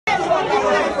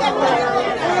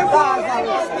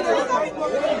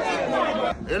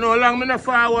You know how long me not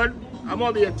forward? I'm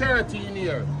gonna be a 13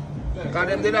 years. Because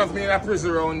them did have me in a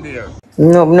prison around there.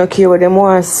 No, no care what them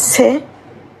want to say.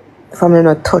 If I'm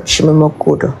not touch me, I'm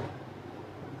good.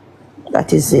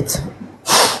 That is it.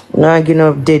 No, you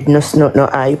know, dead, no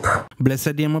hype.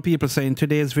 Blessed day, my people. So in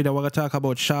today's video, we're going to talk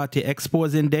about Shorty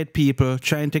exposing dead people,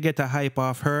 trying to get a hype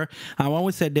off her. And when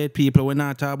we say dead people, we're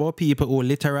not talking about people who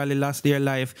literally lost their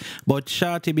life. But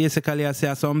Shorty basically, I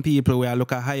say some people where I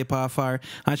look at hype off her,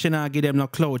 and she not give them no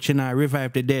clout, she not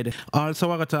revive the dead. Also,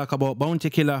 we're going to talk about Bounty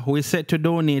Killer, who is set to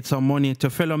donate some money to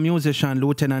fellow musician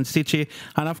Lieutenant Stitchie.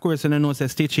 And of course, you know,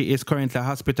 Stitchie is currently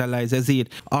hospitalized as it.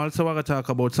 Also, we're going to talk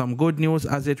about some good news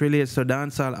as it relates to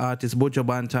dancehall artist Buju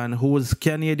Banton, whose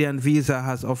Canadian visa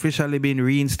has officially been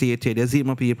reinstated. You see,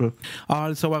 my people.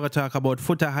 Also, we're going to talk about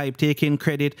Foota Hype taking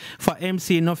credit for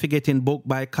MC Nuffy getting booked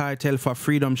by Kartel for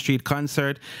Freedom Street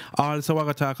concert. Also, we're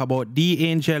going to talk about D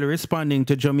Angel responding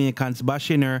to Jamaicans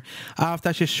bashing her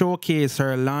after she showcased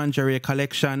her lingerie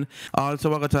collection. Also,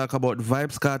 we're going to talk about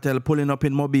Vybz Kartel pulling up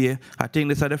in Mobile. I think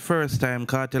this is the first time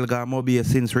Kartel got Mobile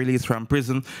since release from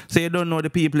prison. So you don't know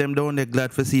the people, them down there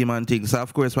glad for see man things. So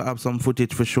of course, we have some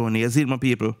footage for showing you. See, my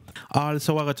people.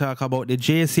 Also, we're going to talk about the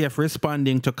JCF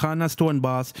responding to Cornerstone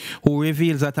boss, who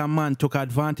reveals that a man took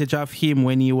advantage of him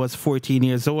when he was 14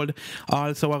 years old.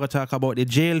 Also, we're going to talk about the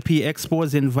JLP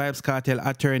exposing Vybz Kartel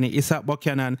attorney Isaac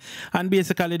Buchanan. And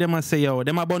basically, they must say, yo,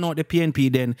 they must burn out the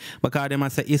PNP then, because they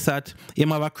must say Isaac, him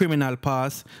have a criminal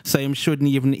past, so him shouldn't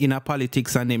even in a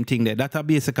politics and them thing there. That's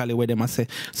basically what they must say.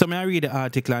 So may I read the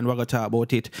article and we're going to talk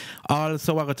about it.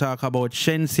 Also, we're going to talk about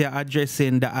Shenseea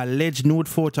addressing the alleged nude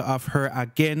photo of her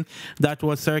again that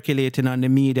was circulating on the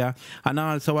media. And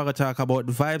also we're going to talk about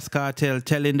Vybz Kartel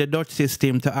telling the Dutch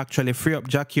system to actually free up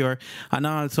Jacure. And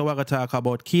also we're going to talk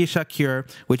about Keisha Cure,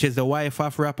 which is the wife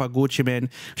of rapper Gucci Mane.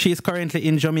 She's currently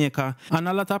in Jamaica, and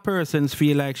a lot of persons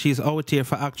feel like she's out here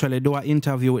for actually do an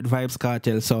interview with Vybz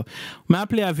Kartel. So may I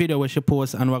play a video where she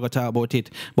posts and we're going to talk about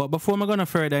it. But before we're going to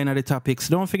further into the topics,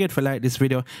 don't forget to like this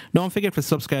video, don't forget to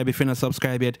subscribe if you're not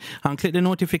subscribed yet, and click the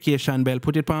notification bell,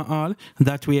 put it on all,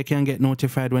 that way you can get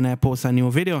notified when I post a new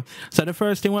video. So the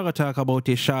first thing we're going to talk about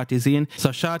is Shorty Zine.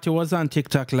 So Shorty was on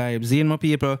TikTok live, Zine, my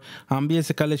people, and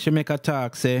basically she make a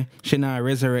talk, say she not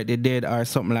resurrect the dead or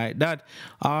something like that.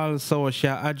 Also she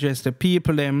addressed the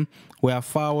people them we are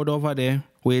forward over there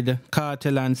with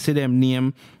Kartel and see them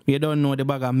name. You don't know the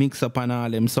bag of mix up and all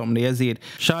them something. You see it.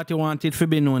 Shorty wanted to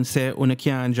be known, say, you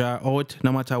can't draw out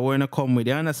no matter where you come with.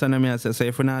 You understand what I say? So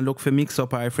if you not look for mix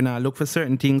up or if you not look for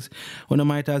certain things, you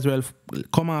might as well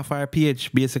come off our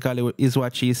page, basically, is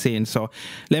what she's saying. So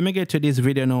let me get to this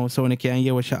video now so you can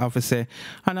hear what she have to say.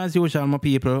 And as usual, my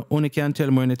people, you can tell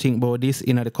me anything about this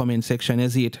in the comment section. You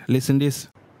see it? Listen this.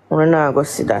 We're not going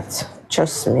to see that.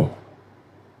 Trust me.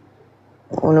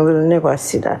 We will never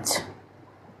see that.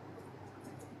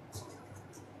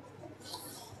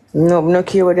 No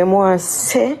care what them want to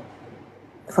say.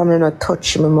 If I'm not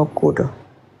touch me, I'm good.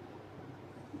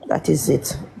 That is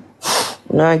it.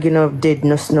 No give no dead,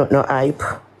 no hype.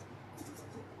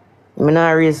 I'm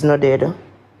not raise no dead.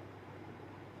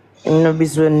 I'm no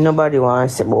business when nobody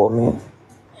wants to say about me.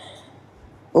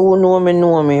 Who know me,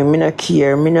 know me. I not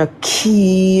care. I not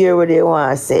care what they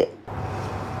want to say.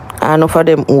 I know for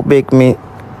them who beg me,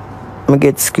 I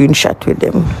get screenshot with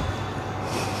them.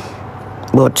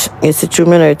 But it's true,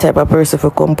 me the type of person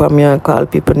who come for me and call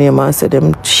people name and say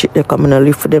them shit they come and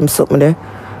live for them something there.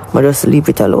 I just leave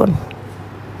it alone.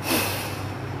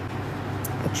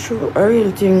 True, a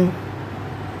real thing.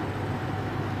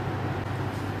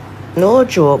 No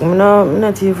joke, I'm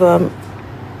not even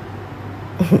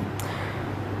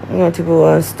I'm not even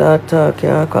want to start talking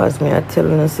because me I tell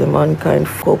you say mankind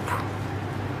fuck up.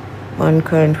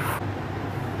 Mankind.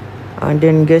 And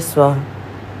then guess what?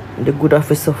 The good have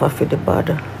to suffer for the bad.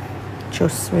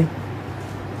 Trust me.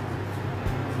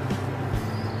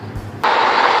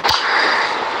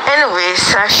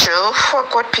 Anyways, I sure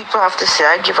fuck what people have to say.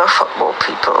 I give a fuck about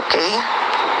people, okay?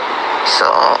 So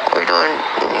we're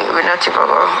not even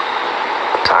gonna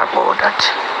talk about that.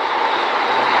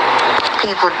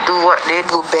 People do what they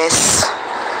do best.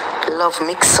 Love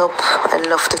mix up and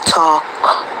love to talk.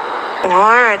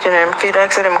 Alright, and then feel like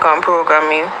them can program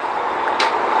me.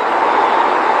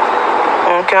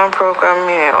 Them can't program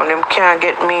me, or them can't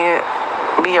get me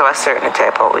be a certain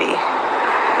type of way.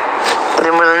 They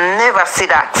will never see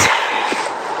that.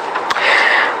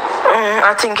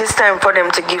 I think it's time for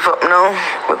them to give up now,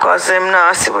 because them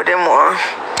not see what they want.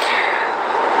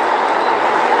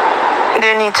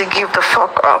 They need to give the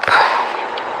fuck up,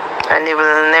 and they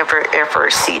will never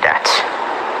ever see that.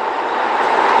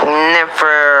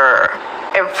 Never,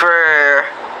 ever,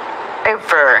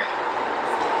 ever.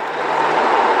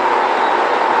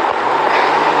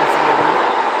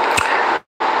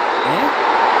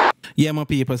 Yeah, my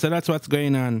people, so that's what's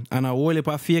going on. And a whole heap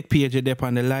of fake page there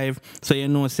on the live. So you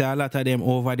know, say a lot of them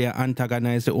over there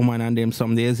antagonize the woman and them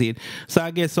some days it. So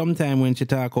I guess sometime when she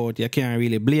talk out, you can't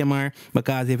really blame her.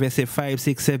 Because if you say 5,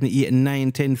 6, 7, 8,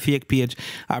 9, 10 fake page,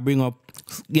 I bring up,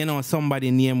 you know,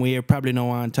 somebody name where you probably don't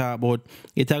want to talk about.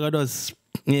 It does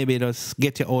maybe just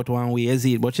get you out one way, is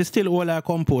it? But she still hold her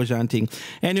composure and thing.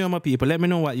 Anyway, my people, let me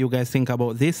know what you guys think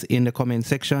about this in the comment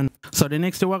section. So the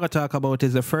next thing we're going to talk about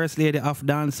is the first lady of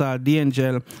dancehall,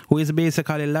 D'Angel, who is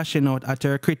basically lashing out at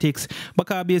her critics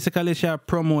because basically she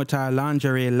promote her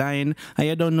lingerie line and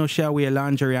you don't know she wear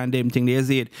lingerie and them thing, is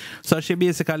it? So she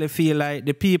basically feel like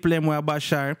the people them were bash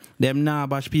her, them now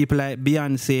bash people like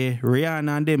Beyonce,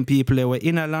 Rihanna and them people were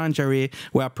in a lingerie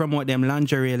where promote them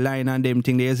lingerie line and them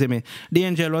thing, you see me?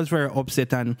 D'Angel was very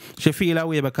upset and she feel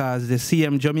away because the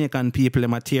same Jamaican people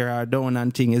them tear her down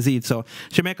and thing, is it? So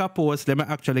she make a post. Let me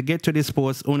actually get to this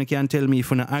post. Only can tell me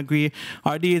if you don't agree,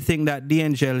 or do you think that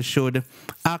D'Angel should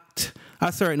act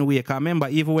a certain way? Because remember,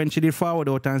 even when she did forward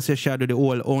out and say she had the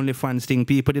whole OnlyFans thing,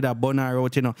 people did a bun her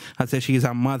out, you know, and say she's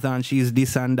a mother and she's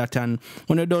this and that. And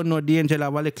when you don't know, D'Angel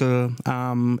have a little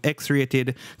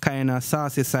X-rated kind of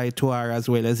saucy side to her as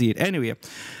well as it. Anyway,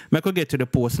 I could get to the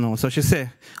post now. So she say,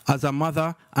 as a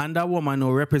mother and a woman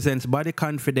who represents body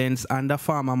confidence and a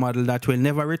farmer model that will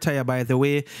never retire, by the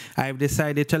way, I've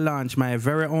decided to launch my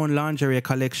very own lingerie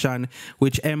collection,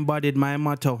 which embodied my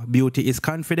motto, beauty is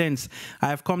confidence.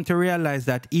 I've come to realize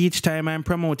that each time I'm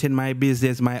promoting my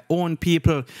business, my own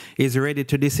people is ready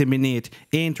to disseminate.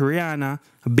 Ain't Rihanna,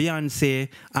 Beyonce,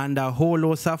 and a whole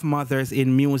host of mothers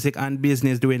in music and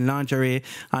business doing lingerie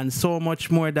and so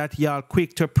much more that y'all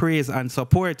quick to praise and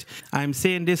support. I'm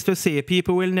saying this to say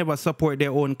people will never support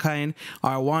their own kind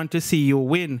or want to see you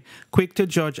win. Quick to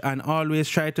judge and always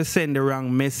try to send the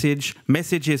wrong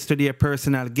messages to their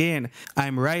personal gain.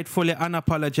 I'm rightfully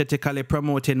unapologetically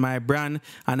promoting my brand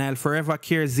and I'll forever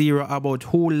care zero about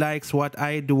who likes what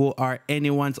I do or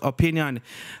anyone's opinion.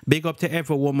 Big up to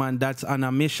every woman that's on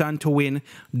a mission to win.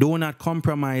 Do not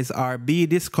compromise or be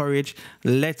discouraged.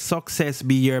 Let success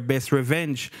be your best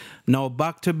revenge. Now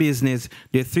back to business.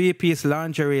 The 3-piece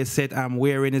lingerie set I'm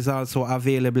wearing is also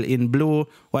available in blue,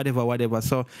 whatever.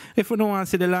 So if you don't want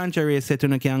to see the lingerie set,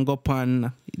 you can go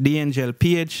on the D'Angel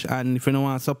page, and if you don't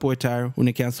want to support her,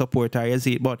 you can support her, you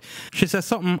see. But she says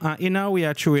something in a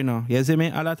way true, you know. You see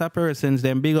me? A lot of persons,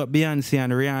 them big up Beyonce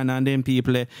and Rihanna and them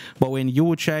people, but when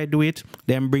you try do it,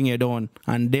 them bring you down.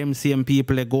 And them same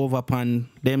people go over upon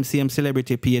them same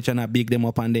celebrity page and I big them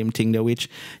up on them thing, which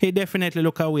it definitely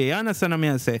look away. You understand what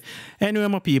I say? Anyway,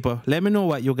 my people, let me know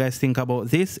what you guys think about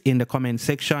this in the comment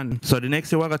section. So the next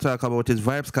thing we're going to talk about is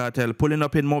Vybz Kartel pulling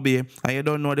up in Moby, and you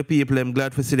don't know the people, I'm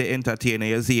glad to see the entertainer,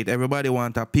 you see it. Everybody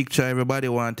want a picture, everybody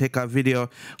want to take a video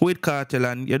with Kartel,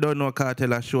 and you don't know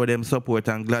Kartel I show them support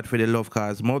and glad for the love,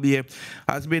 cause Moby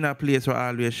has been a place where I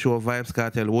always show Vybz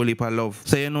Kartel whole heap of love.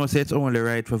 So you know, so it's only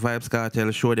right for Vybz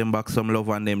Kartel show them back some love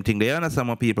and them thing. They understand,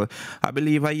 my people. I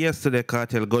believe yesterday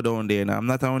Kartel go down there, and I'm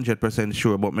not 100%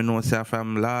 sure, but I know say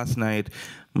from last night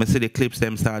I see the clips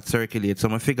them start circulate. So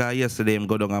I figure yesterday I'm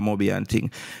go down a Moby and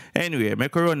thing. Anyway,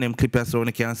 make run them clips so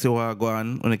you can see what go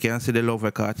on, you can see the love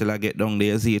of Kartel I get down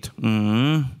there, see it. Yo.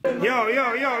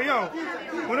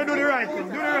 Wanna do the right thing,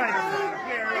 do the right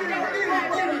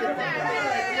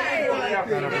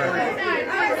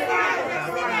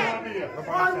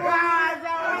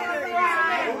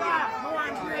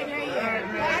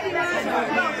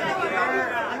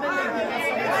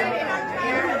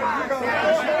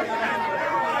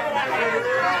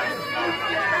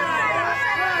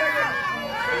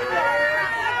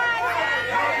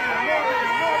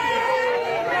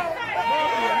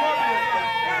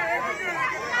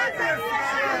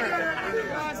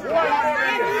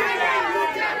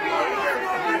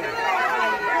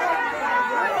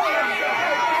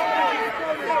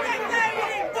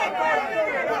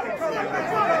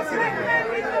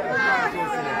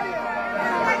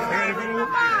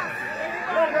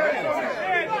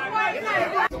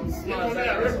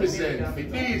represent the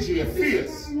DJ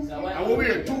face, and we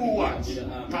wear 2 watch.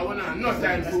 I want to no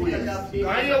time to waste.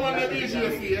 And you want the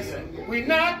DJ face? We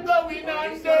not going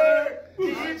under.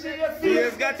 DJ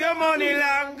face got your money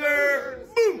longer.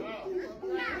 Boom,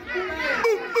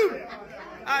 boom, boom.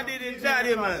 I did it,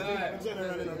 Daddy, man.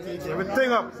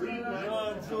 Everything up.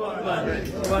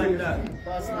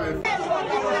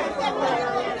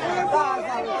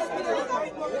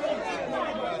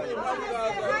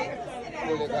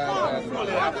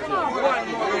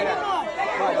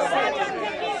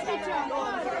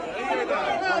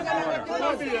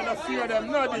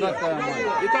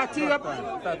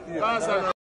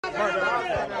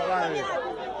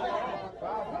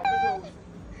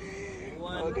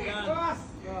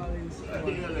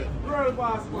 How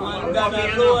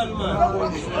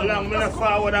long me not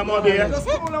forward I'm up here?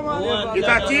 It's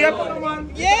a tape?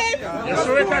 Yes. You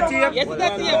sure it's a tape? Yes, it's a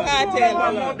tape, Kartel.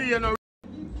 I'm up here now.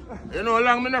 You know how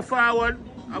long me not forward?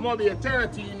 I'm up here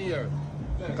 13 years.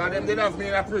 Because them did have me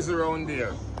in a prison around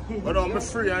there. But I'm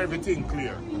free and everything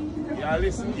clear. Yeah,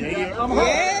 listen. Yeah, yeah. I'm hot.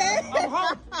 Yeah.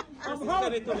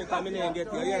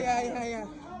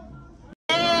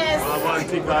 I want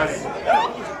to pass.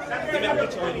 Give me a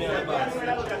picture with me on the bus.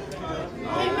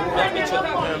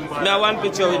 I want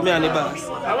picture with me on the bus.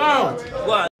 Come out.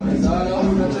 Go on.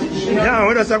 Yeah,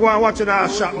 we just go and watch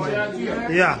that shop, man.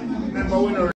 Yeah.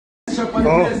 Oh.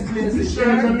 The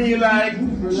shirt to me like, she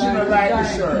don't like the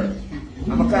shirt.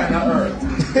 I'm a kind of hurt.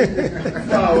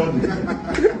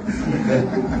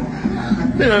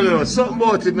 You know, something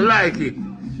about it, I like it.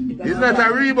 It's not a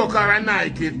Reebok or a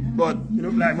Nike, but You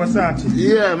look like Versace.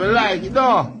 yeah, I like it.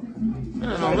 No,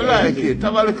 I like it.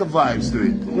 Have a look at vibes to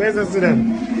it. Where's this to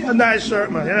them? A nice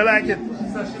shirt, man. You don't like it?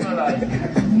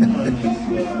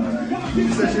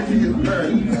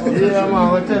 Yeah,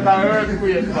 man, we'll take a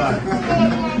earthquake back.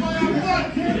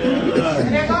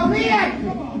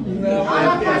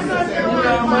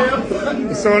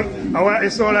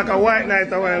 It sound like a white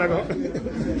night a while ago.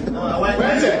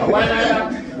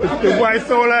 The white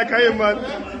sound like him, man.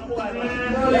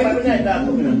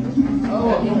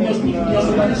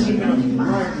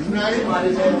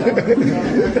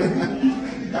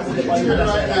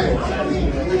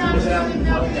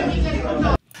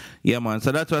 Yeah, man,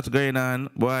 so that's what's going on.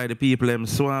 Boy, the people them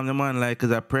swarm the man like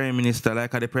as a prime minister,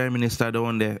 like the prime minister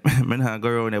down there. I not go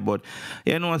around there, but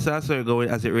you know, so that's where it go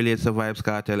as it relates to Vybz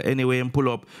Kartel. Anyway, him pull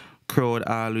up, crowd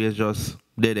always just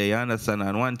there, you understand?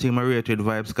 And one thing I rate with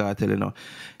Vybz Kartel, you know,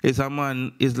 is a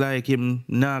man is like him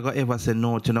never ever say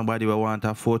no to nobody who want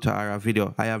a photo or a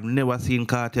video. I have never seen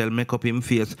Kartel make up him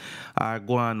face or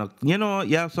go on. You know,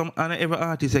 you have some, and every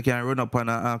artist you can run up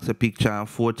and ask a picture and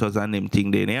photos and them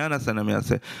thing there. You understand what I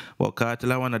say? But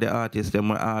Kartel is one of the artists them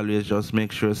will always just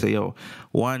make sure say, yo,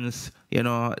 once you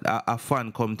know, a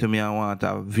fan come to me and want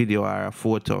a video or a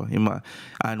photo,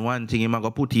 and one thing, he might go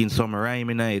put in some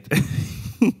rhyme in it.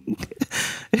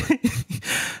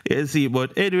 You see,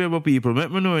 but anyway, my people,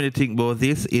 let me know anything about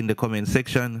this in the comment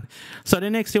section. So the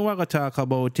next thing we're going to talk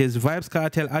about is Vybz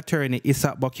Kartel attorney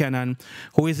Isaac Buchanan,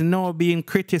 who is now being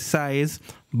criticized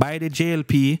by the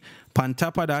JLP. On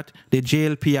top of that, the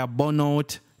JLP have burned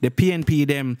out the PNP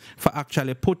them for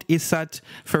actually put Isaac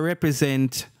for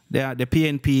represent the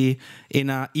PNP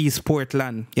in East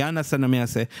Portland. You understand what I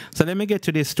say? So let me get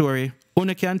to this story.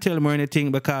 Una can't tell me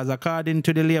anything because according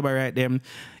to the labor right them,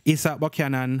 Isaac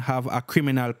Buchanan have a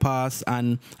criminal past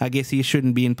and I guess he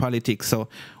shouldn't be in politics. So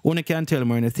Una can't tell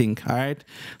me anything, alright?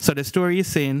 So the story is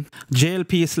saying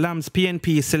JLP slams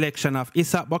PNP selection of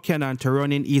Isaac Buchanan to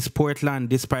run in East Portland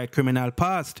despite criminal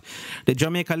past. The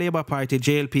Jamaica Labour Party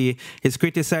JLP is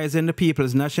criticizing the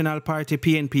People's National Party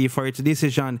PNP for its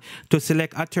decision to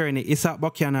select attorney Isaac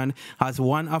Buchanan as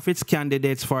one of its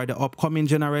candidates for the upcoming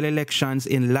general elections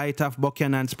in light of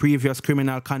Buchanan's previous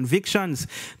criminal convictions.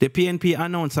 The PNP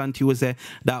announced on Tuesday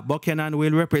that Buchanan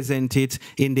will represent it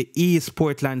in the East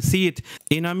Portland seat.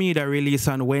 In a media release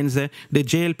on Wednesday, the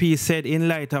JLP said in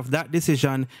light of that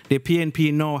decision, the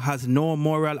PNP now has no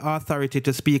moral authority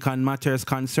to speak on matters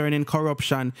concerning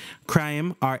corruption,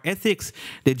 crime, or ethics.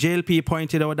 The JLP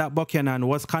pointed out that Buchanan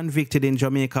was convicted in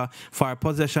Jamaica for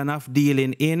possession of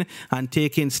dealing in and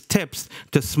taking steps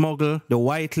to smuggle the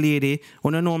white lady.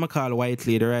 You know I call white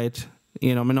lady, right?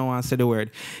 You know, I don't want to say the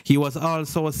word. He was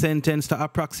also sentenced to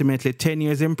approximately 10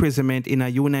 years imprisonment in a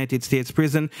United States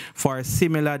prison for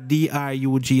similar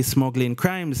DRUG smuggling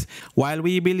crimes. While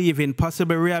we believe in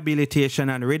possible rehabilitation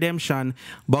and redemption,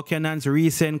 Buchanan's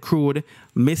recent crude,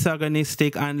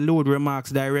 misogynistic and lewd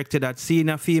remarks directed at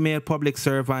senior female public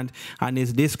servant and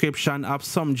his description of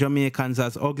some Jamaicans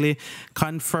as ugly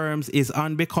confirms his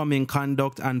unbecoming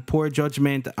conduct and poor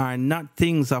judgment are not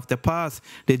things of the past,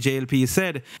 the JLP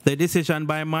said. The decision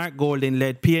by Mark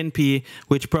Golding-led PNP,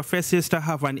 which professes to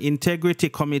have an integrity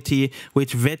committee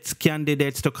which vets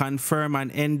candidates to confirm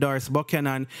and endorse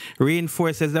Buchanan,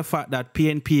 reinforces the fact that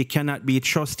PNP cannot be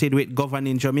trusted with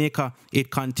governing Jamaica.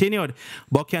 It continued,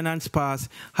 Buchanan's past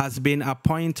has been a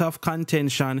point of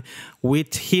contention,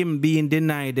 with him being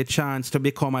denied the chance to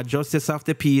become a Justice of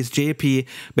the Peace JP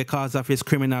because of his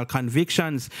criminal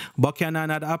convictions. Buchanan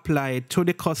had applied to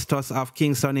the Custos of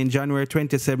Kingston in January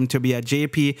 27 to be a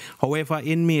JP. However, However,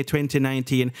 in May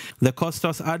 2019, the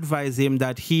Custos advised him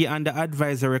that he and the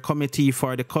advisory committee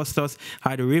for the Custos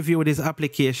had reviewed his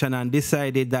application and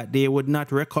decided that they would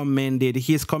not recommend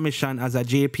his commission as a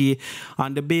JP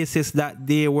on the basis that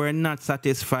they were not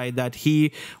satisfied that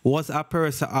he was a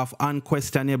person of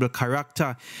unquestionable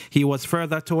character. He was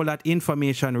further told that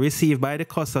information received by the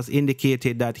Custos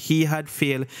indicated that he had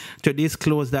failed to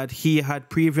disclose that he had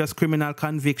previous criminal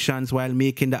convictions while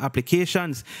making the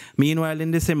applications. Meanwhile,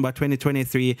 in December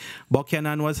 2023,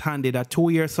 Buchanan was handed a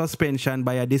 2-year suspension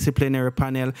by a disciplinary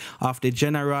panel of the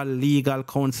General Legal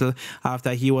Counsel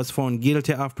after he was found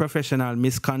guilty of professional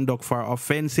misconduct for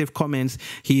offensive comments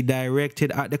he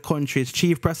directed at the country's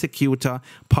chief prosecutor,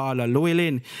 Paula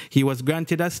Llewellyn. He was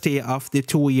granted a stay of the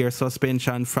 2-year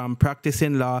suspension from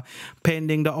practicing law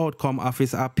pending the outcome of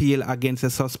his appeal against the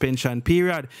suspension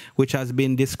period, which has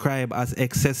been described as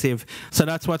excessive. So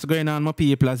that's what's going on, my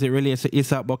people, as it relates to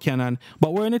Isaac Buchanan.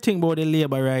 But when you think about the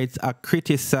labor rights, I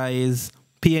criticize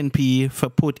PNP for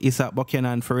put Isaac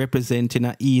Buchanan for representing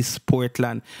a East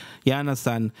Portland. You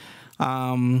understand?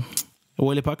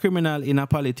 Well, if a criminal in a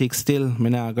politics still, me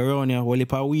nah go around here. Well,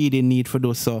 if a weed in need for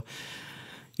those, so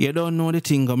you don't know the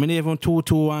thing. I mean, even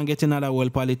 2-2 and get another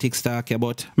world politics talk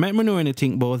about. Let me know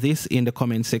anything about this in the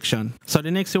comment section. So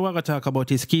the next thing we're going to talk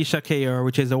about is Keisha Kayer,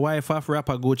 which is the wife of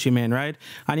rapper Gucci Mane, right?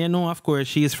 And you know, of course,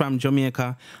 she's from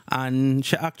Jamaica and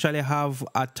she actually have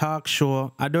a talk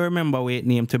show. I don't remember what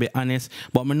name, to be honest,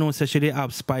 but I know she did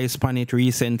have spice on it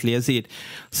recently, is it?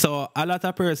 So a lot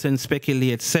of persons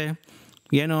speculate, say,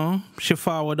 you know, she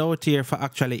forward out here for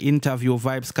actually interview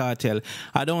Vybz Kartel.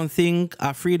 I don't think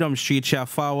a Freedom Street she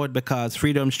forward because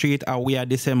Freedom Street are we are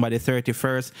December the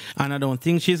 31st. And I don't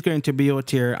think she's going to be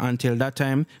out here until that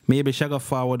time. Maybe she'll go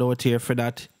forward out here for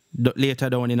that later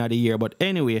down in the year. But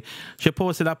anyway, she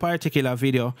posted a particular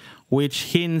video which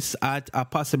hints at a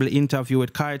possible interview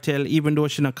with Kartel, even though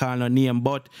she not call no name.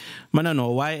 But I don't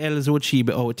know why else would she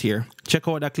be out here. Check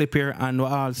out the clip here and we'll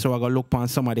also go look on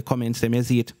some of the comments them, is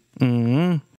it?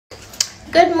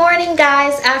 Good morning,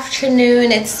 guys.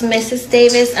 Afternoon. It's Mrs.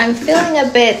 Davis. I'm feeling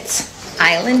a bit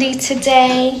islandy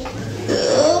today.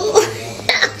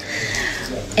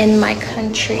 In my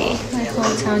country, my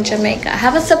hometown, Jamaica. I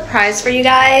have a surprise for you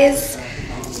guys.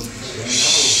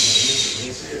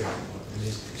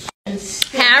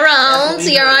 Harold,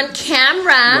 you're on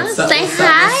camera. Say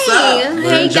hi.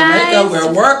 Hey guys.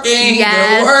 We're working.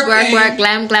 Yes, we're working. work,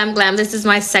 glam, glam, glam. This is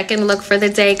my second look for the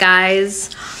day,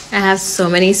 guys. I have so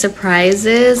many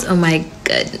surprises. Oh my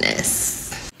goodness.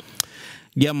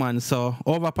 Yeah, man. So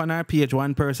over upon our page,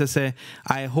 one person say,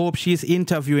 I hope she's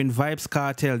interviewing Vybz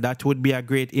Kartel. That would be a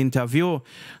great interview.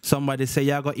 Somebody say,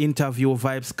 yeah, go interview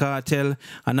Vybz Kartel.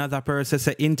 Another person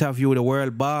say, interview the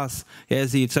world boss.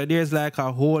 Yes, it. So there's like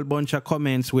a whole bunch of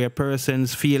comments where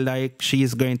persons feel like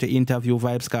she's going to interview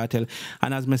Vybz Kartel.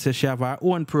 And as I said, she have her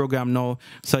own program now.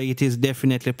 So it is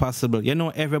definitely possible. You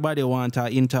know, everybody wants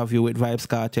an interview with Vybz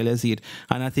Kartel, is it?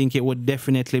 And I think it would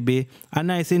definitely be a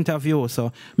nice interview.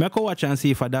 So I can watch and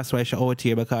see if that's why she out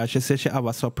here, because she said she have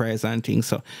a surprise and things,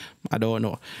 so I don't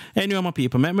know. Anyway, my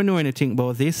people, let me know anything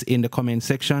about this in the comment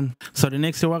section. So the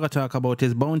next thing we're going to talk about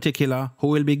is Bounty Killer, who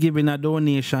will be giving a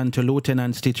donation to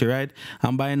Lieutenant Stitchie, right?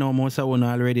 And by now, most of you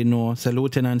already know, so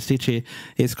Lieutenant Stitchie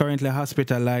is currently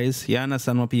hospitalized. You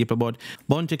understand, my people? But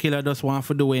Bounty Killer just want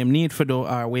to do what he need to do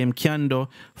or what he can do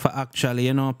for actually,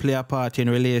 you know, play a part in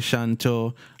relation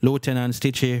to Lieutenant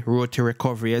Stitchie road to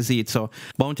recovery, as it. So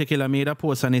Bounty Killer made a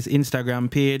post on his Instagram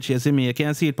page. You see me, you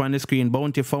can see it on the screen.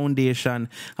 Bounty Foundation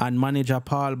and manager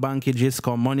Paul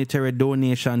Banky monetary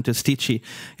donation to Stitchie.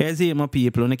 You see, my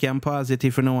people, and you can pause it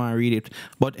if you don't want to read it.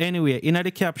 But anyway, in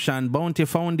the caption, Bounty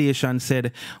Foundation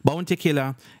said, Bounty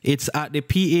Killer, it's at the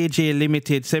PAJ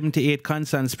Limited, 78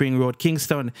 Constant Spring Road,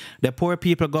 Kingston. The poor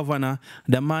people governor,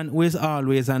 the man who is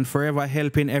always and forever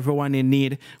helping everyone in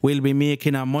need, will be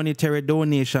making a monetary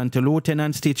donation to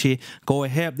Lieutenant Stitchie. Go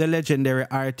help the legendary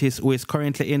artist who is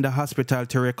currently in the hospital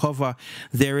to recover.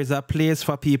 There is a place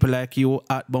for people like you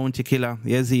at Bounty Killer.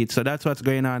 Yes, it. So that's what's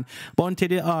going on. Bounty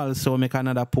did also make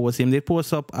another post. They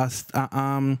post up a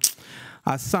song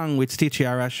with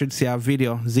Stitchie, or I should say a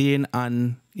video, Zane,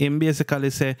 and him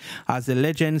basically say, as the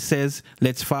legend says,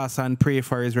 let's fast and pray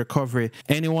for his recovery.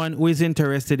 Anyone who is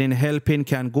interested in helping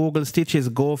can Google Stitchie's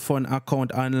GoFund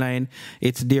account online.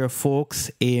 It's there,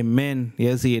 folks. Amen.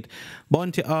 Yes, it.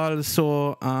 Bounty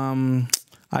also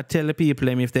I tell the people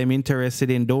them if they're interested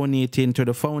in donating to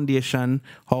the foundation,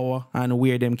 how and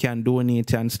where them can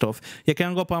donate and stuff. You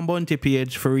can go up on Bounty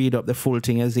page for read up the full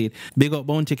thing, is it? Big up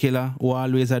Bounty Killer, who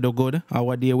always do good.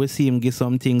 Our day we see him give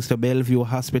some things to Bellevue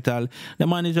Hospital. The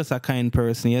man is just a kind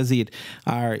person, is it?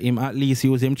 Or him at least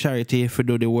use him charity for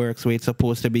do the works where it's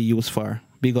supposed to be used for.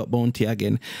 Big up Bounty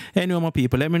again. Anyway, my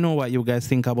people, let me know what you guys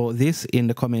think about this in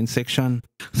the comment section.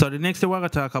 So the next thing we're going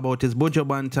to talk about is Buju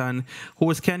Banton,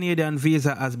 whose Canadian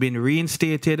visa has been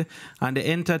reinstated, and the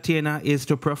entertainer is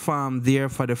to perform there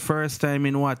for the first time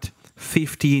in what?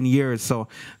 15 years. So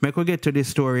make we get to this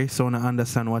story so I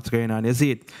understand what's going on. Is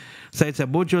it? So it's a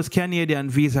Buju's Canadian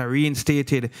visa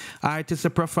reinstated. Artists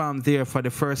perform there for the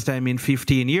first time in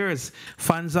 15 years.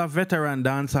 Fans of veteran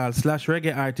dancehall /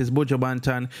 reggae artist Buju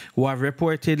Banton, who have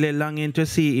reportedly longing to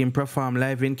see him perform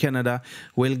live in Canada,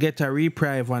 will get a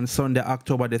reprieve on Sunday,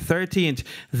 October the 13th.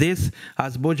 This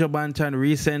as Buju Banton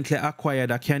recently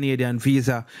acquired a Canadian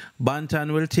visa.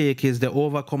 Banton will take his The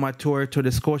Overcomer tour to the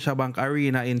Scotiabank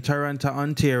Arena in Toronto,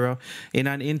 Ontario. In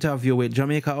an interview with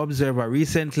Jamaica Observer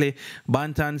recently,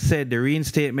 Banton said the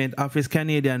reinstatement of his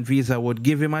Canadian visa would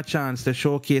give him a chance to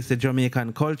showcase the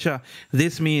Jamaican culture.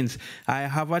 This means I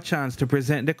have a chance to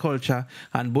present the culture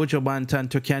and Buju Banton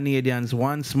to Canadians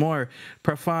once more.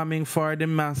 Performing for the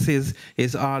masses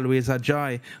is always a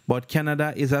joy, but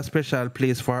Canada is a special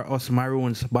place for us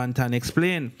Maroons, Banton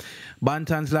explained.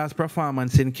 Banton's last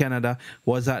performance in Canada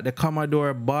was at the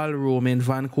Commodore Ballroom in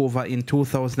Vancouver in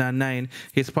 2009.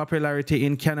 His popularity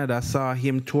in Canada saw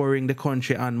him touring the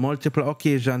country on multiple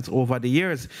occasions over the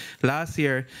years. Last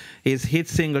year, his hit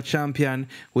single Champion,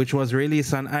 which was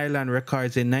released on Island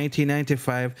Records in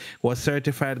 1995, was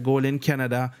certified gold in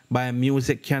Canada by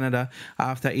Music Canada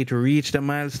after it reached the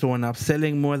milestone of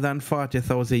selling more than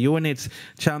 40,000 units.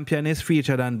 Champion is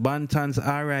featured on Banton's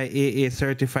RIAA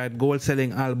certified gold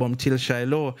selling album Till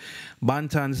Shiloh.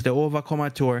 Banton's The Overcomer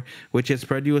tour, which is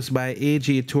produced by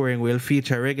AG Touring, will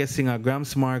feature reggae singer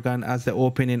Gramps Morgan as the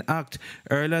opening act.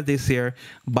 Earlier this year,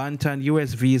 Banton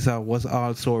US visa was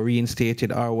also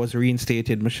reinstated, or was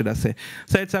reinstated, should I say.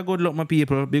 So it's a good look, my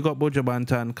people. Big up Buju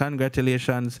Banton.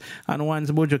 Congratulations. And once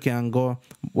Buju can go,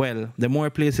 well, the more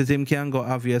places him can go,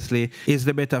 obviously, is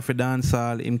the better for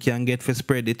dancehall. Him can get for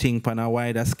spread the thing on a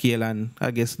wider scale, and I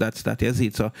guess that is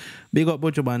it. So big up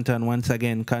Buju Banton once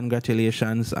again.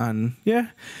 Congratulations. And yeah,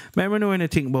 let me know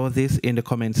anything about this in the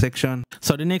comment section.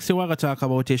 So the next thing we're going to talk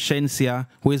about is Shenseea,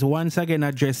 who is once again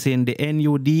addressing the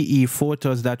NUDE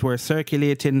photos that were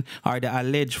circulating, or the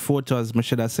alleged photos,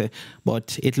 should I say,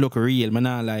 but it look real, man,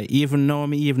 I lie. Even now,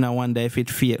 I wonder if it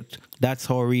fake. That's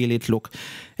how real it look.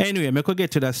 Anyway, I could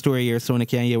get to that story here so I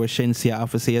can hear what Shenseea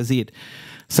have to say as it.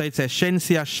 So it says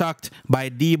Shenseea shocked by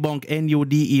debunk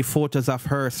NUDE photos of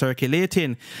her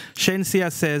circulating. Shenseea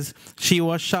says she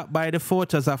was shocked by the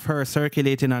photos of her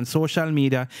circulating on social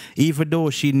media, even though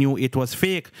she knew it was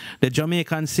fake. The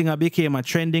Jamaican singer became a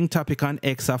trending topic on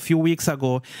X a few weeks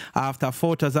ago after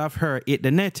photos of her hit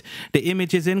the net. The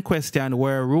images in question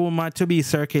were rumored to be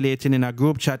circulating in a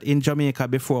group chat in Jamaica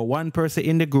before one person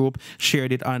in the group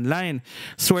shared it online.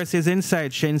 Sources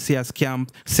inside Shenseea's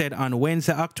camp said on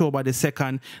Wednesday, October the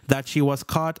 2nd, that she was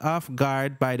caught off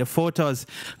guard by the photos.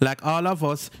 Like all of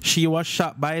us, she was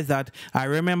shocked by that. I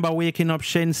remember waking up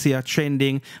Shenseea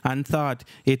trending and thought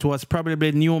it was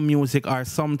probably new music or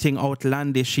something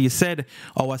outlandish, she said,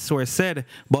 our source said.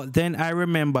 But then I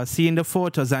remember seeing the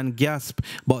photos and gasp.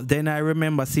 But then I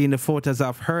remember seeing the photos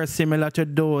of her similar to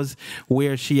those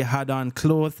where she had on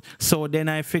clothes. So then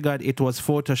I figured it was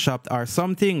photoshopped or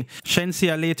something.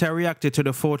 Shenseea later reacted to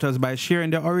the photos by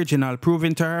sharing the original,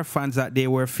 proving to her fans that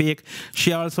they were fake.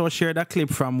 She also shared a clip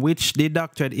from which the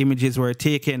doctored images were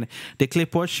taken. The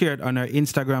clip was shared on her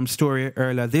Instagram story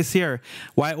earlier this year.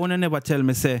 Why wanna never tell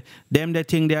me say them the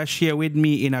thing they share with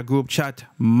me in a group chat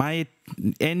might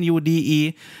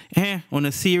NUDE, on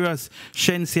a serious,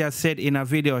 Shenseea said in a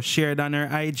video shared on her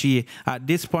IG. At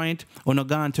this point, on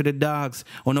gone to the dogs,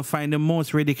 on find the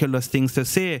most ridiculous things to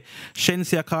say.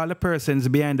 Shenseea called the persons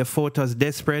behind the photos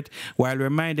desperate, while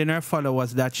reminding her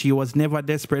followers that she was never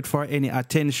desperate for any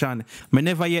attention. Me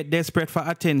never yet desperate for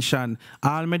attention.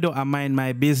 All me do I mind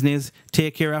my business,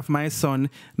 take care of my son,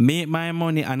 make my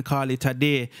money and call it a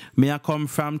day. Me I come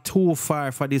from too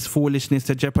far for this foolishness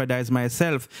to jeopardize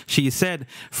myself, she said.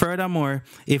 Furthermore,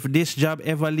 if this job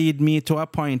ever lead me to a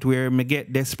point where me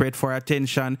get desperate for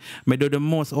attention, me do the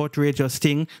most outrageous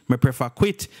thing, me prefer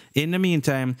quit. In the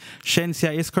meantime,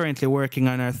 Shenseea is currently working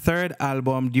on her third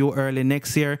album due early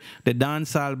next year. The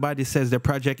dancehall body says the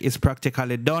project is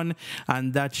practically done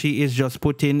and that she is just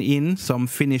putting in some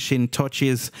finishing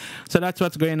touches. So that's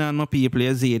what's going on, my people.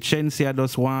 You see it. Shenseea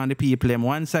just want the people them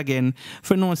once again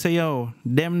for no say, yo,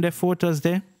 them the photos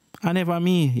there, and never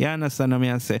me. You understand what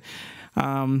I say?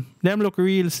 Them look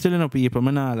real still, no people.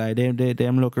 Me not lie.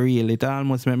 Them look real. It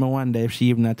almost make me wonder if she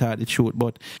even thought the truth.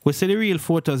 But we see the real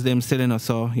photos them still, no,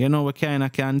 so you know we kinda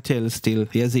can tell still.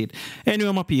 Yes it.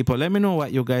 Anyway, my people, let me know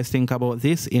what you guys think about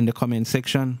this in the comment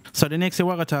section. So the next thing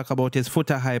we're gonna talk about is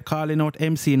Foota Hype calling out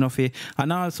MC Nuffy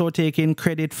and also taking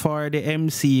credit for the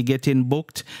MC getting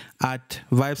booked at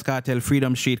Vybz Kartel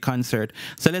Freedom Street concert.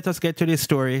 So let us get to this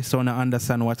story so I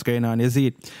understand what's going on. Is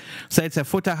it? So it's a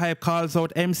Foota Hype calls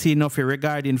out MC Nuffy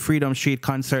regarding Freedom Street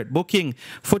concert booking.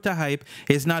 Foota Hype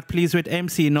is not pleased with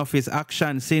MC Nuffy's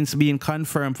action since being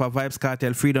confirmed for Vybz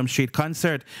Kartel Freedom Street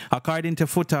concert. According to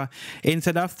Foota,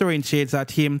 instead of throwing shades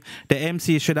at him, the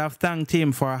MC should have thanked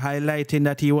him for highlighting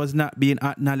that he was not being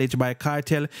acknowledged by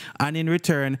Kartel, and in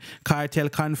return, Kartel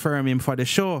confirmed him for the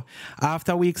show.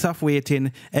 After weeks of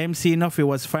waiting, MC Nuffy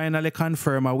was finally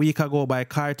confirmed a week ago by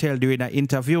Kartel during an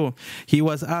interview. He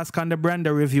was asked on the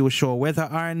Brando Review show whether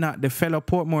or not the fellow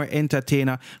Portmore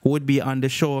entertainer would be on the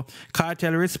show.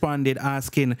 Kartel responded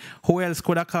asking, who else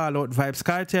could have called out Vybz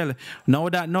Kartel? Now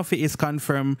that Nuffy is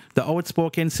confirmed, the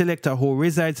outspoken selector who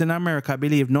resides in America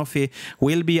believes Nuffy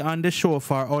will be on the show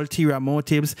for ulterior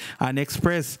motives and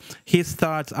express his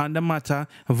thoughts on the matter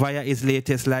via his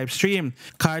latest live stream.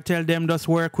 Kartel them just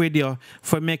work with you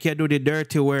for make you do the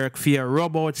dirty work for your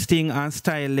robot sting and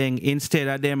styling instead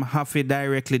of them have to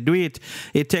directly do it.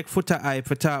 It take Foota Hype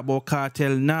for talk about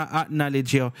Kartel not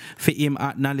acknowledge you for him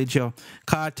acknowledge you.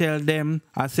 Kartel them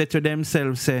I said to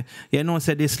themselves say, you know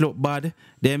say this look bad,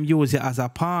 them use you as a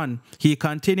pawn. He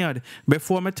continued,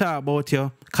 before me talk about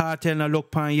you, Kartel no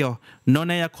look pan you.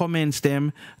 None of your comments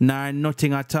them, nor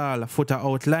nothing at all. Foota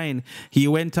outline. He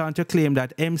went on to claim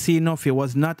that MC Nuffy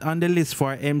was not on the list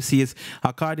for MCs.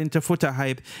 According to Foota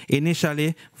Hype,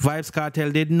 initially, Vybz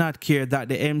Kartel did not care that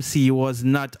the MC was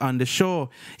not on the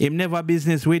show. Him never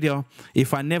business with you.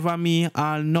 If I never me,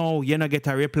 I'll know you no get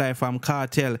a reply from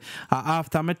Kartel.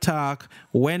 After me talk,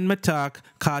 when me talk,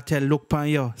 Kartel look pan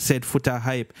you, said Foota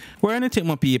Hype. Where anything,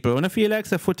 my people, when I feel like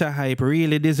the Foota Hype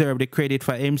really deserve the credit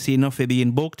for MC Nuffy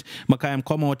being booked, because him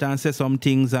come out and say some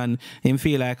things and him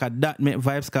feel like that make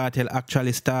Vybz Kartel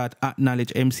actually start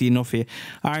acknowledge MC Nuffy.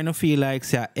 I no feel like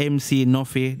say MC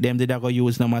Nuffy them did go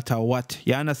use no matter what.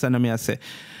 You understand what I say?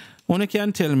 One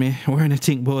can tell me what you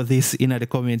think about this in the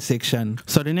comment section.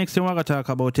 So the next thing we're going to talk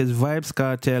about is Vybz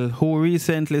Kartel, who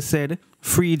recently said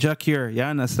free Jacure. You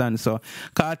understand? So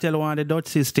Kartel wanted the Dutch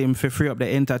system for free up the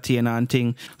entertainer and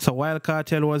thing. So while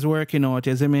Kartel was working out,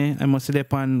 you see me, I must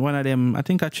step on one of them, I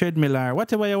think a treadmill or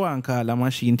whatever you want to call a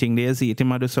machine thing. They see it, he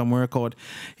might do some workout.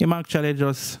 Him actually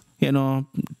just, you know,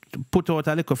 put out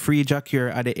a little free Jacure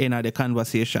at the end of the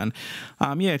conversation.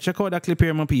 Yeah, check out that clip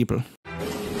here, my people.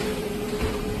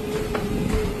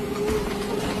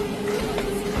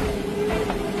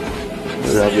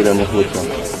 No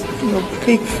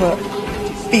pig for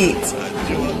feet.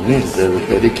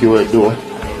 Pedicure though.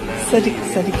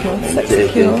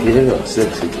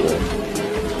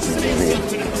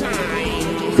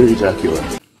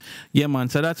 Pedicure. Yeah, man,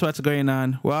 so that's what's going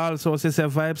on. We also see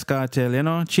Vybz Kartel, you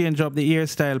know, change up the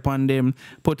hairstyle upon them,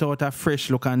 put out a fresh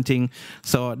look and thing.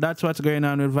 So that's what's going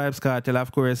on with Vybz Kartel.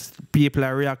 Of course, people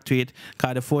are react to it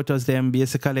because the photos them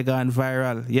basically gone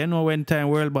viral. You know, when time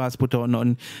World Boss put out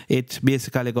nothing, it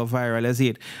basically go viral, as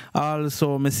it.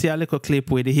 Also, I see a little clip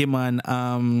with him and,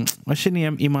 what's your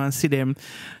name? Him and see them.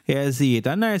 Yeah, see it.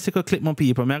 A nice little clip, my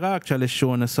people. I actually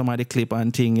show some of the clip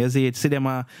and thing. You see it. See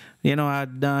them, you know, I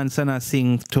dance and I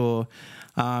sing to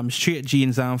Straight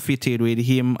Jeans and Fitted with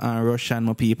him and Russian,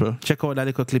 my people. Check out that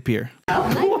little clip here.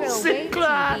 Yeah,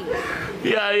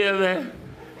 man.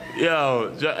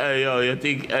 Yo, you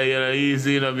think you're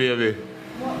easy, you know, baby?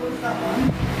 What was that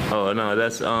one? Oh, no,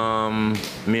 that's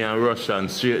me and Russian,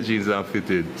 Straight Jeans and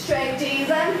Fitted. Straight jeans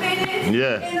and fitted?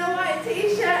 Yeah. In a white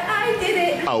t-shirt, I did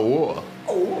it. Oh.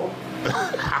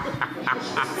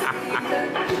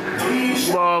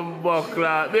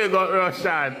 Bumbuckler, they got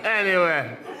Russian.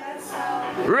 Anyway,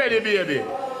 ready, baby.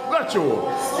 Got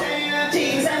you.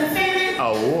 Jeans and fitted.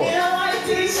 Oh. In a white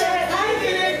t-shirt, I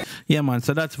did it. Yeah, man,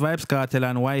 so that's Vybz Kartel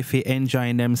and Wifey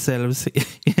enjoying themselves.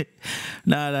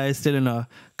 Nah, I still know.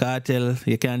 Kartel,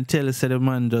 you can tell say the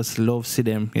man just love see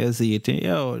them. You see it.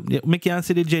 Yo, me can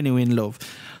see the genuine love.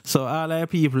 So all our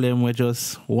people them we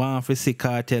just want to see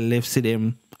Kartel left see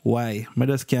them. Why? I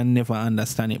just can never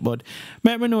understand it. But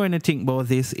let me know anything about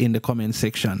this in the comment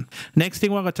section. Next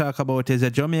thing we're going to talk about is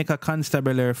the Jamaica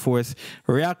Constabulary Force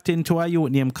reacting to a youth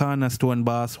named Cornerstone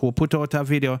Boss who put out a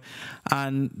video.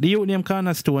 And the youth named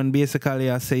Cornerstone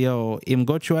basically I say, yo, him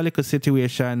go through a little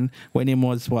situation when he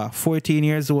was, what, 14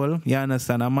 years old. You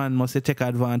understand? A man must take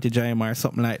advantage of him or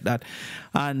something like that.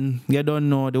 And you don't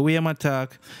know, the way him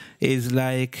attack is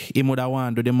like he would have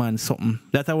want to do the man something.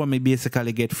 That's what me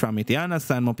basically get from it. You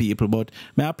understand, my people? But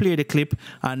may I play the clip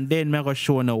and then me go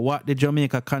show now what the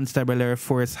Jamaica Constabulary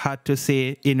Force had to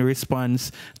say in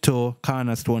response to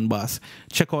Cornerstone Boss.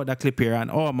 Check out that clip here and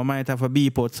I might have to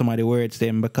beep out some of the words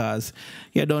them because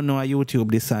you don't know a YouTube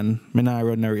this and me not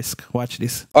run a risk. Watch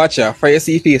this. Watch ya, for you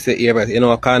see face here, but you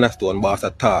know Cornerstone Boss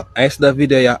attack. I see the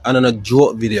video here and on a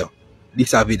joke video.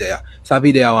 This a video. It's a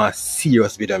video I want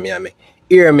serious video me.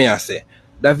 Hear me I say.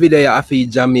 That video I feel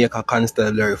Jamaica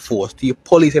Constabulary Force. The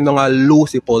police in a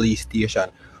Lucy police station.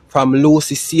 From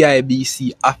Lucy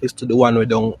CIBC office to the one we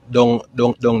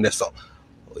down there so.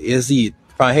 You see it.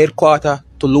 From headquarters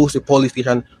to Lucy police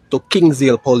station to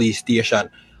Kingsdale police station.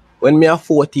 When me a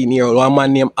 14-year-old, one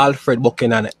man named Alfred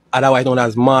Buchanan, otherwise known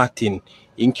as Martin,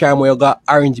 in Carmo you got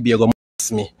Orange Bay go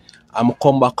mass me. I'm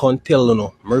come back and tell you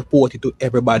know, I report it to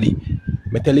everybody.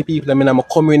 I tell the people I'm in my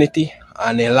community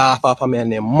and they laugh off of me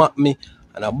and they mock me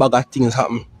and a bag of things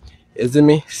happen. You see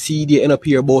me? CD end up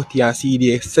here about here and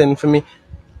CD send for me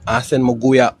and send me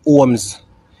go here homes.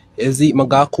 You see, I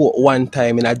got caught one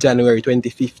time in January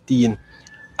 2015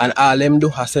 and all them do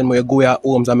I send me go here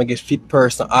homes and I get fit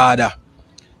person order.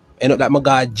 End up that I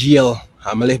got jail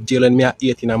and I left jail when I was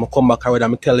 18 and I come back around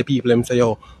and I tell the people them say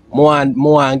yo,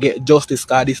 more get justice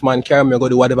because this man carry me go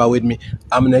do whatever with me.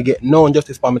 I'm gonna get no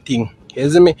justice for my thing. You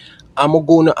see me? I'm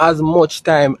going as much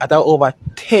time at over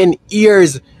 10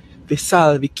 years to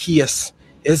solve the case.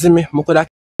 You see me? I could have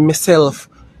myself.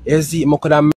 You see, I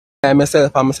could have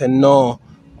myself and I say no,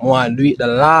 I want to do it the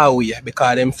law way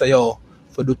because them say yo,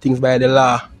 for do things by the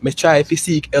law. I try to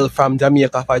seek help from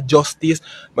Jamaica for justice.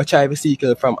 I try to seek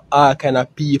help from all kind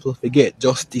of people to get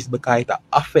justice because it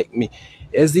affect me.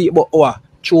 You see, but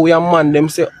through your man, them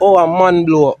say, a man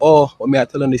blow, what me I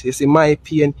tell them this, you see, my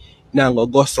pain, now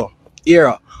go so. Here,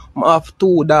 I have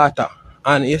 2 daughters,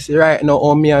 and you see right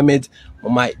now, me and made, I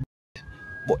might dead.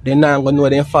 But they now gonna know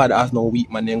their father has no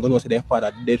weak man, they gonna know their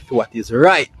father dead for what is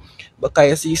right.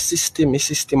 Because you see,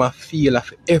 system I feel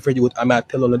of every youth, and I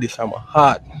tell you this from my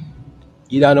heart.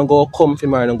 Either don't go come for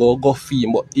me or don't go for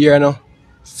him, but here now,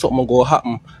 something go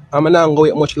happen. I'm not going to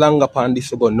wait much longer upon this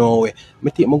to go nowhere. I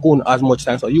think I'm going as much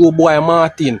time. So you boy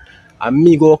Martin and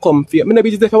me go come for you. I'm not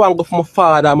busy if I want to go for my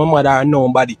father, my mother or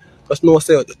nobody.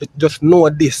 Just know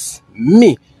this.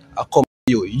 Me, I come for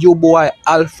you. You boy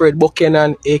Alfred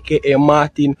Buchanan, aka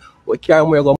Martin, we can't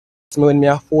go when me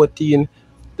are 14.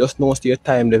 Just know your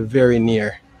time the very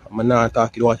near. I'm not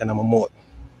talking about it in my mouth.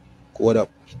 Code up.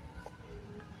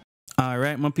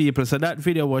 Alright, my people, so that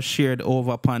video was shared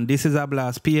over upon This Is a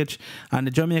Blast page, and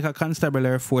the Jamaica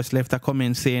Constabulary Force left a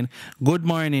comment saying, "Good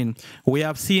morning. We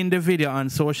have seen the video on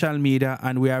social media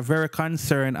and we are very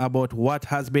concerned about what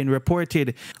has been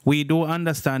reported. We do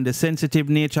understand the sensitive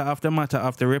nature of the matter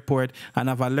of the report and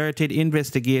have alerted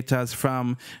investigators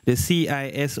from the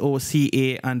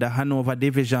CISOCA and the Hanover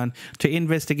Division to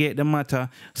investigate the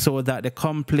matter so that the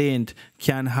complaint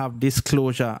can have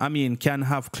closure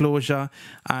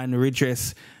and redress.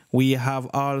 We have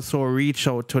also reached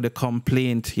out to the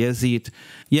complaint." You see it?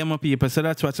 Yeah, my people, so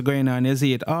that's what's going on. You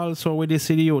see it? Also, with the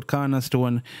city youth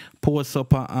Cornerstone post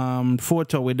up a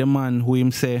photo with the man who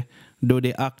him say do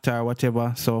the actor or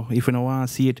whatever. So if you don't want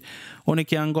to see it, only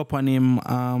can go up on him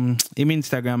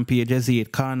Instagram page. You see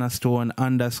it?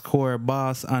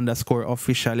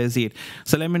 Cornerstone_boss_official. You see it?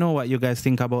 So let me know what you guys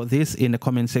think about this in the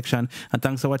comment section. And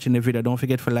thanks for watching the video. Don't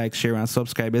forget to like, share, and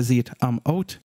subscribe. You see it? I'm out.